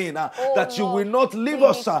 14 that you will not leave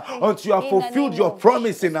us until you have fulfilled your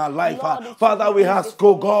promise in our life. Father, we ask,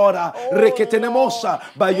 oh God,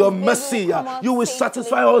 by your mercy, you will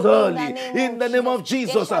satisfy us early. In the name of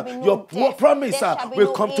Jesus, your promise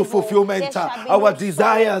will come to fulfillment. Our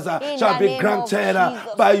desires shall be granted.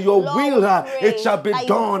 By your will, it shall be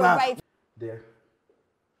done. Dear,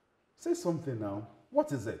 say something now.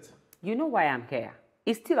 What is it? You know why I'm here.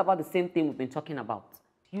 It's still about the same thing we've been talking about.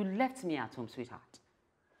 You left me at home, sweetheart.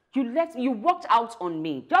 You walked out on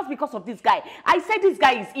me just because of this guy. I said this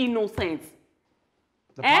guy is innocent.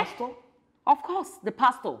 The pastor? Of course, the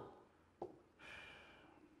pastor.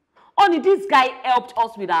 Only this guy helped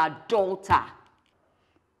us with our daughter.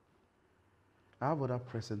 I have other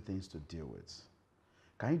pressing things to deal with.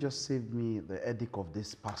 Can you just save me the headache of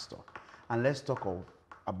this pastor? And let's talk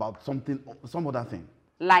about some other thing.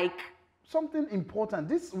 Like? Something important.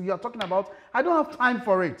 This we are talking about, I don't have time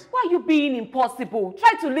for it. Why are you being impossible?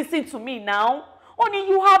 Try to listen to me now. Only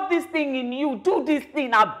you have this thing in you. Do this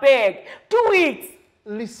thing, I beg. Do it.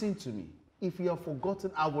 Listen to me. If you have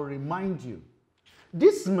forgotten, I will remind you.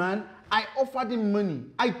 This man, I offered him money.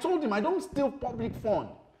 I told him I don't steal public fund.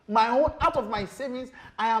 My own, out of my savings,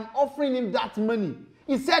 I am offering him that money.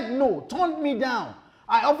 He said no, turned me down.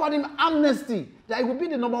 I offered him amnesty, that he would be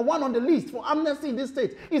the #1 on the list for amnesty in this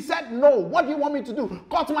state. He said no. What do you want me to do?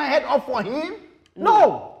 Cut my head off for him?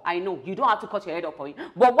 No. I know, you don't have to cut your head off for him.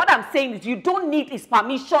 But what I'm saying is you don't need his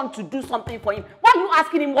permission to do something for him. Why are you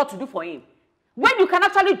asking him what to do for him? When you can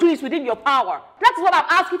actually do it within your power. That's what I'm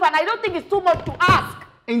asking for, and I don't think it's too much to ask.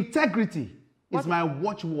 Integrity is my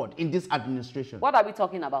watchword in this administration. What are we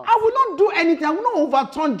talking about? I will not do anything. I will not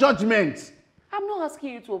overturn judgments. I'm not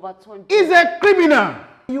asking you to overturn. He's a criminal.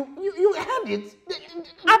 You heard it.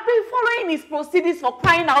 I've been following his proceedings for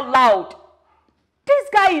crying out loud.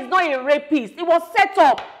 guy is not a rapist. It was set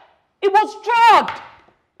up. It was drugged.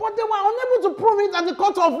 But they were unable to prove it at the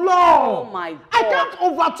court of law. Oh my God. I can't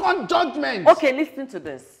overturn judgment. Okay, listen to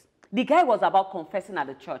this. The guy was about confessing at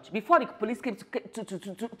the church before the police came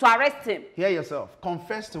to arrest him. Hear yourself.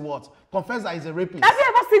 Confess to what? Confess that he's a rapist. Have you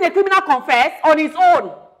ever seen a criminal confess on his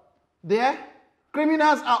own? There,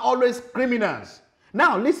 criminals are always criminals.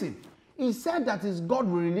 Now, listen. He said that his God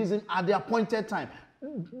will release him at the appointed time.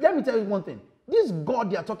 Let me tell you one thing. This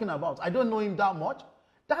God they are talking about, I don't know him that much.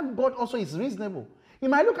 That God also is reasonable. He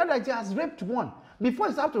might look at it like he has raped one. Before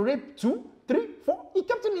he started to rape 2, 3, 4, he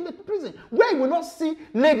kept him in the prison where he will not see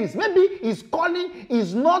ladies. Maybe his calling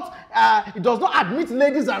is not, he does not admit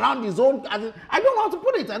ladies around his own. I don't know how to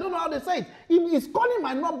put it. I don't know how to say it. His calling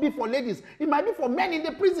might not be for ladies. It might be for men in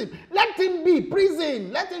the prison. Let him be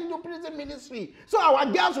prison. Let him do prison ministry. So our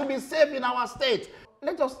girls will be safe in our state.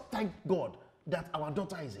 Let us thank God that our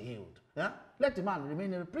daughter is healed. Yeah? Let the man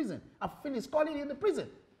remain in the prison and fulfill his calling in the prison.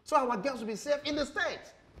 So our girls will be safe in the state.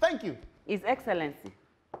 Thank you. His Excellency,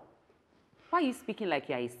 why are you speaking like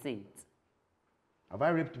you are a saint? Have I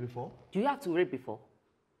raped before? Do you have to rape before?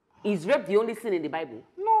 Is rape the only sin in the Bible?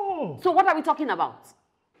 No. So what are we talking about?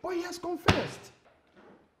 But he has confessed.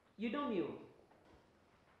 You don't know.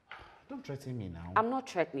 Don't threaten me now. I'm not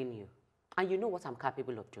threatening you. And you know what I'm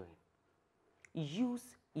capable of doing. Use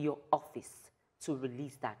your office to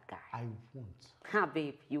release that guy. I won't. Ha,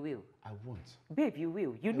 babe, you will. I won't. Babe, you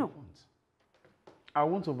will. You know. I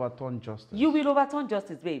won't overturn justice. You will overturn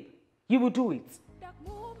justice, babe. You will do it.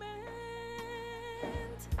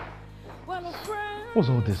 What's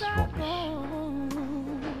all this rubbish?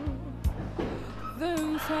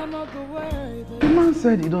 The man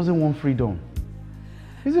said he doesn't want freedom.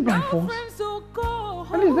 Is it by force?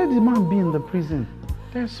 At least let the man be in the prison.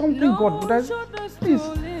 There's something God, please.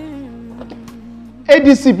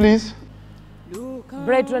 ADC, please.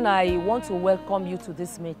 Brethren, I want to welcome you to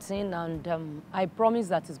this meeting, and I promise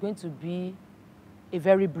that it's going to be a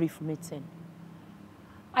very brief meeting.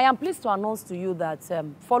 I am pleased to announce to you that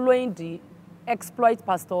following the exploit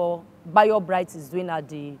Pastor Bayo Bright is doing at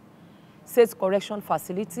the State Correction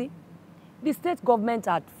Facility, the state government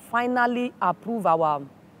had finally approved our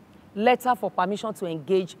letter for permission to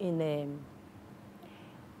engage in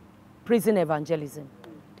prison evangelism.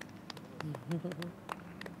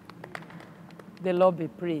 The Lord be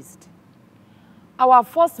praised. Our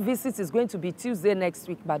first visit is going to be Tuesday next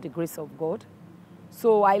week by the grace of God.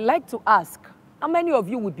 So I like to ask, how many of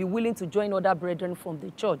you would be willing to join other brethren from the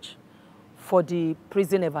church for the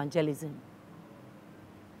prison evangelism?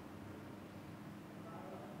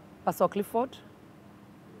 Pastor Clifford?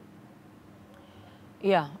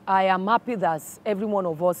 Yeah, I am happy that every one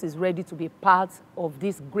of us is ready to be part of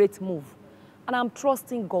this great move. And I'm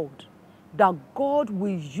trusting God that God will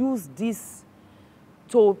use this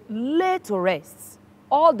to lay to rest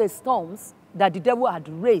all the storms that the devil had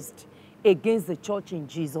raised against the church in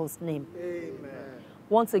Jesus' name. Amen.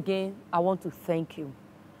 Once again, I want to thank you.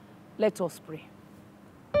 Let us pray.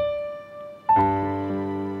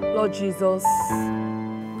 Lord Jesus.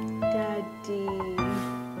 Daddy.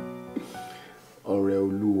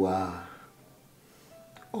 Oreoluwa.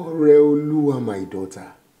 Oreoluwa, my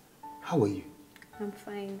daughter. How are you? I'm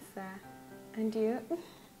fine, sir. And you?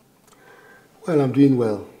 Well, I'm doing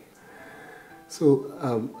well.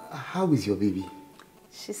 So, how is your baby?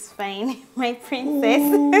 She's fine, my princess.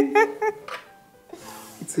 Oh,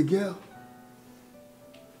 it's a girl.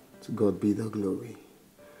 To God be the glory.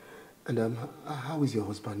 And how is your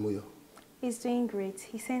husband, Moyo? He's doing great.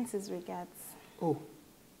 He sends his regards. Oh.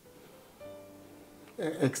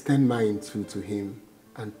 Extend mine to him,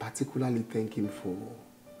 and particularly thank him for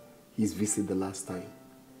his visit the last time.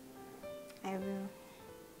 I will.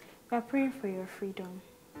 We are praying for your freedom.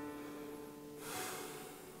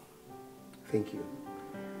 Thank you.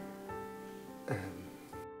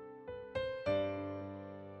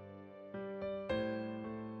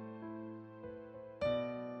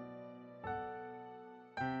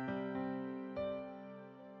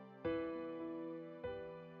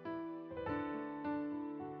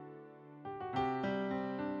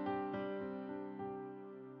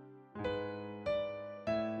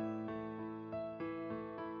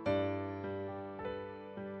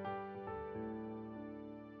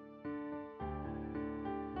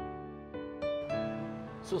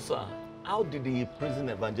 So, sir, how did the prison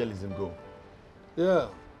evangelism go? Yeah,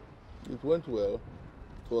 it went well.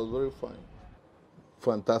 It was very fine.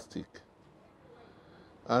 Fantastic.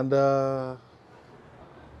 And I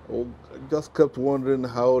just kept wondering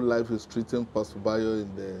how life is treating Pastor Bayo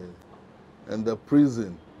in the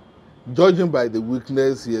prison. Judging by the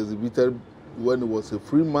weakness he exhibited when he was a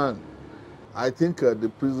free man. I think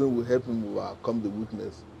the prison will help him overcome the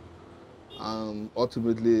weakness and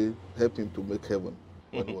ultimately help him to make heaven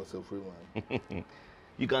when he was a free man.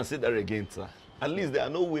 You can say that again, sir. At least there are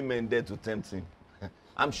no women there to tempt him.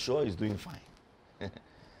 I'm sure he's doing fine.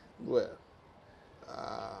 Well,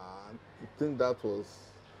 I think that was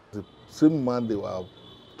the same man they were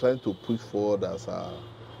trying to push forward as a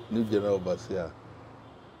new general overseer.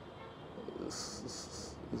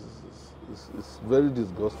 It's very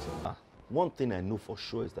disgusting. One thing I know for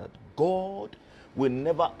sure is that God will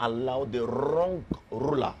never allow the wrong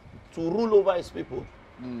ruler to rule over his people.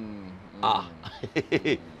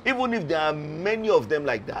 Even if there are many of them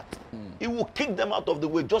like that, he will kick them out of the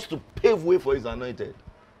way just to pave way for his anointed.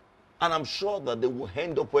 And I'm sure that they will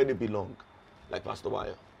end up where they belong, like Pastor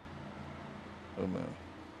Bayo. Amen.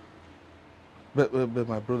 But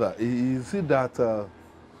my brother, you see that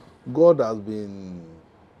God has been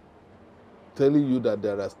telling you that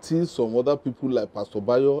there are still some other people like Pastor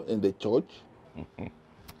Bayo in the church?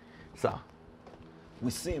 Sir,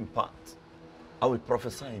 we see in part. I will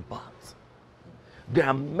prophesy in part. There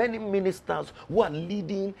are many ministers who are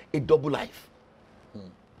leading a double life.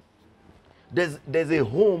 There's a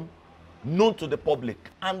home known to the public,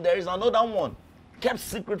 and there is another one kept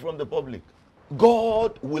secret from the public.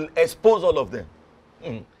 God will expose all of them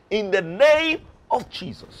in the name of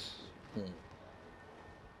Jesus.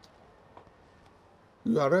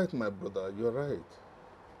 You are right, my brother. You are right.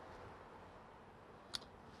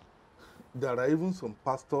 There are even some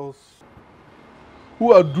pastors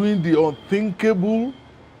who are doing the unthinkable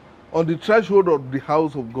on the threshold of the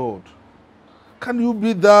house of God. Can you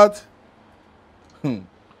be that?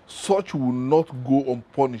 Such will not go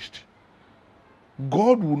unpunished.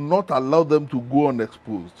 God will not allow them to go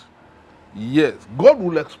unexposed. Yes, God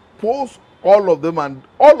will expose all of them, and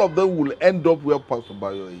all of them will end up where Pastor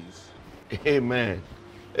Bayo is. Amen.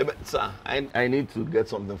 Amen. Sir, I need to get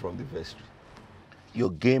something from the vestry. Your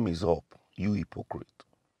game is up, you hypocrite.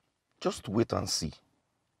 Just wait and see.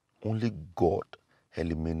 Only God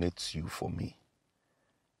eliminates you for me.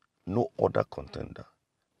 No other contender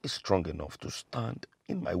is strong enough to stand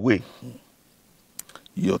in my way.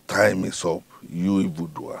 Your time is up, you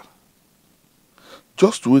evildoer.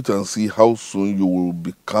 Just wait and see how soon you will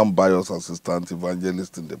become Bayo's assistant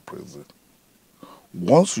evangelist in the prison.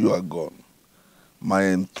 Once you are gone, my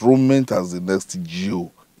enthronement as the next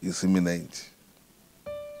G.O. is imminent.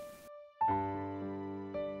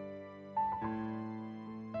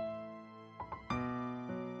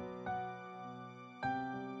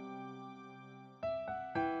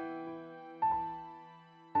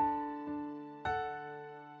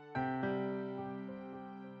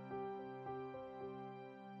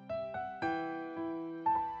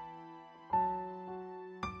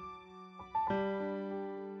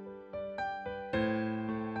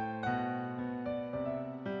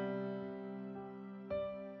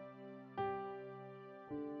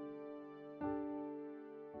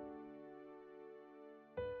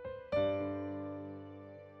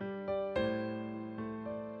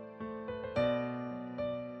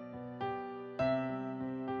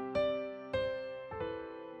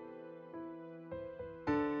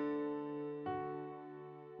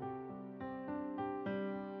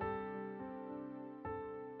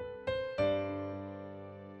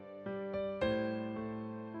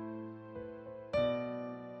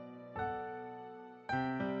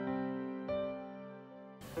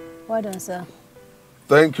 Well done, sir.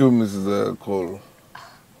 Thank you, Mrs. Cole.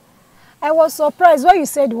 I was surprised when you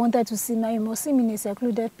said you wanted to see me. You must see me in a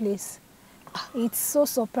secluded place. It's so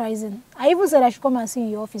surprising. I even said I should come and see you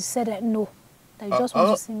in your office. You said that no, that you just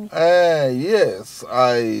want to see me. Yes,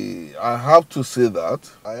 I have to say that.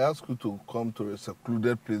 I asked you to come to a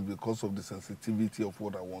secluded place because of the sensitivity of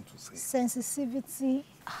what I want to say. Sensitivity?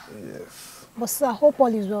 Yes. But sir, I hope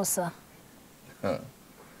all is well, sir.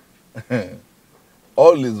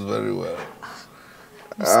 All is very well.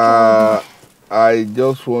 I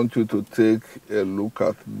just want you to take a look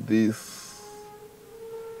at this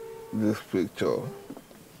picture.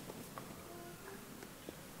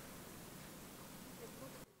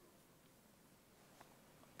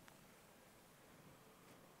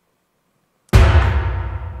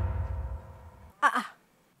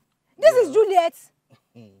 This is Juliet.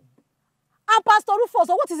 And Pastor Rufus,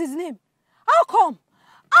 or what is his name? How come?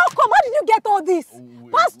 How come? How did you get all this?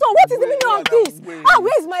 Pastor, what is the meaning of this?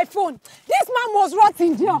 Where is my phone? This man was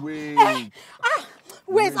rotting there.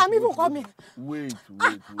 Wait, I'm even coming. Wait.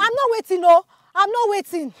 I'm not waiting, no. I'm not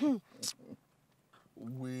waiting.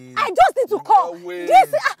 I just need to call.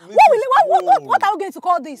 This, what are we going to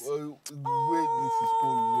call this? Wait, Mrs.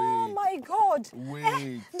 Cole, wait. Oh my God.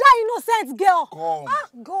 Wait. That innocent girl. Come. Ah,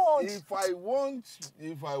 God. If I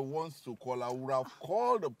want to call, I would have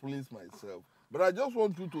called the police myself. But I just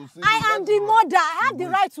want you to see. I am the mother. I have the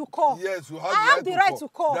right to call. Yes, you have I have the right to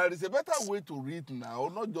call. There is a better way to read now,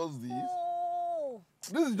 not just this. Oh.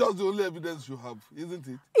 This is just the only evidence you have, isn't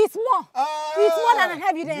it? It's more. It's more than an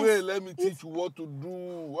evidence. Wait, let me teach you what to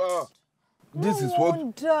do. This is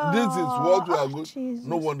what we are going.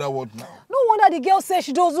 No wonder what now? No wonder the girl says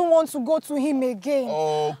she doesn't want to go to him again.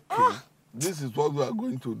 Okay. This is what we are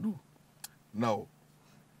going to do. Now,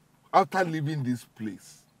 after leaving this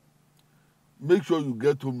place, make sure you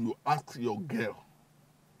get home, you ask your girl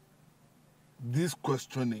this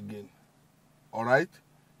question again. All right?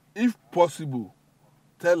 If possible,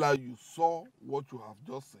 tell her you saw what you have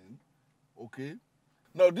just seen. Okay?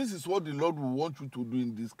 Now, this is what the Lord will want you to do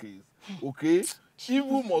in this case. Okay?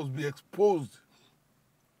 Evil must be exposed.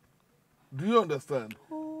 Do you understand?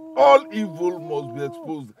 All evil must be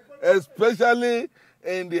exposed, especially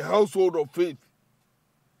in the household of faith.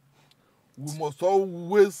 We must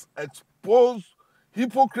always expose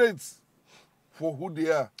hypocrites for who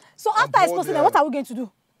they are. So after exposing them, what are we going to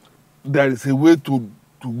do? There is a way to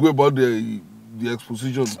go about the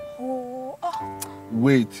exposition.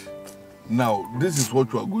 Wait. Now, this is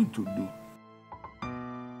what you are going to do.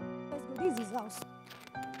 This is his house.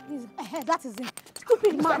 That is it.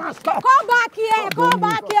 Stupid man. Come back here. Come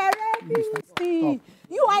back here.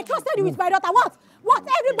 You, I trusted you with my daughter. What?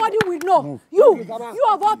 Everybody will know. You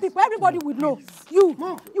of all people, everybody will know. You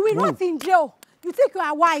will rot in jail. You think you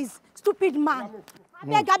are wise. Stupid man.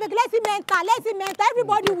 Let him enter.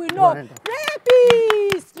 Everybody will know.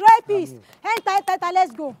 Rapist. Enter,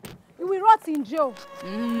 let's go. You will rot in jail.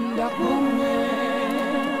 That moment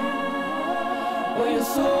when your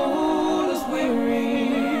soul is weary,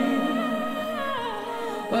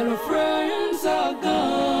 when the friends are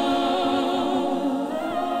gone,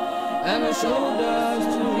 and the shoulders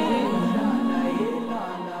to lean.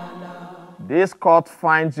 This court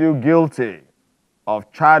finds you guilty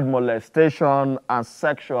of child molestation and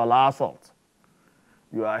sexual assault.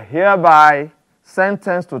 You are hereby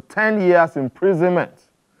sentenced to 10 years imprisonment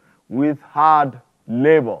with hard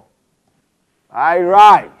labor. I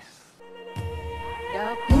rise.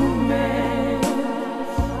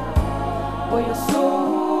 Where your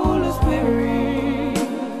soul is weary,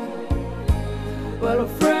 where the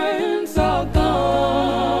friends are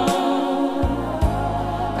gone,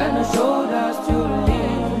 and the shoulders to lean.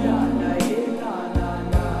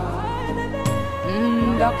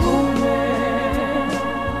 That moment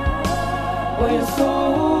where your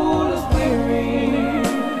soul is weary,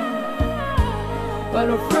 but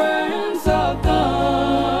the friends are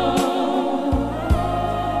gone,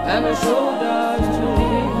 and the shoulders to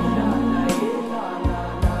lean.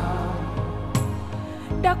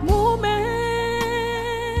 That moment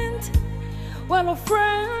when the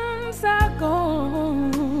friends are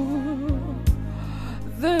gone,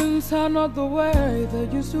 things are not the way they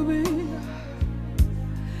used to be.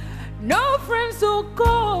 No friends to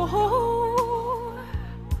go,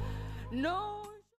 no.